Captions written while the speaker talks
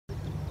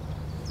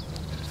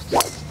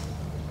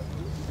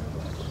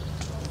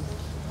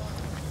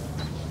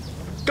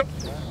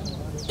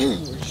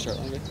Start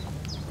on it.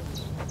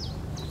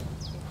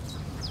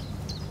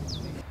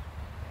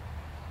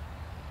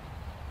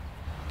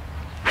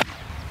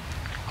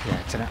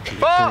 Yeah, it's an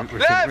absolute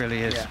brute rip, it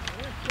really is. Yeah.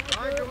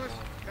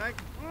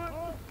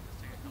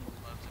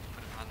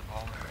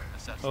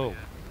 Oh,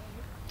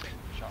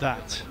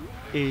 that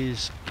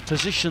is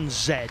position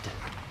Z.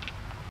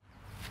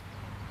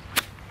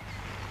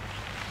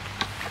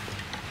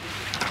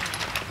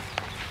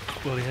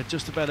 Well, he had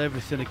just about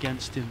everything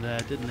against him there,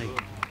 didn't he?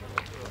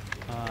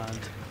 And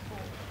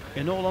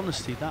in all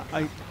honesty,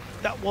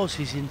 that was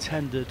his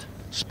intended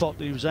spot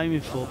that he was aiming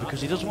for,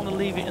 because he doesn't want to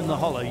leave it in the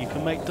hollow. You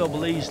can make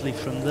double easily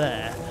from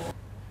there.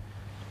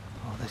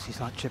 Oh, this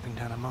is like chipping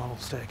down a marble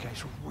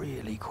staircase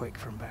really quick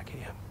from back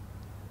here.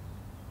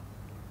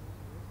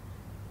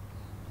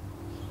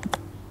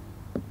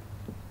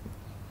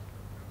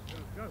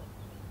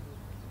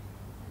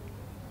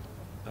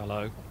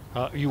 Hello.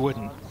 You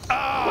wouldn't. Oh,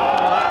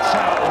 that's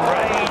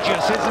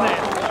outrageous, isn't it?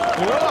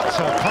 What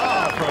a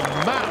par from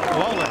Matt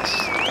Wallace.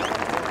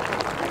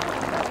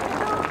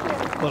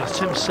 Well, as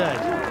Tim said,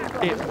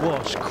 it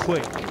was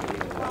quick.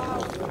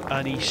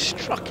 And he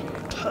struck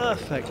it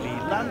perfectly. He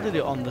landed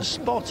it on the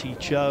spot he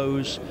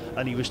chose,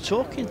 and he was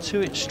talking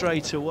to it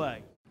straight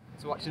away.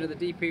 To watch another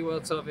DP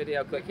World Tour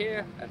video, click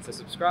here, and to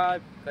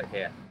subscribe, click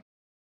here.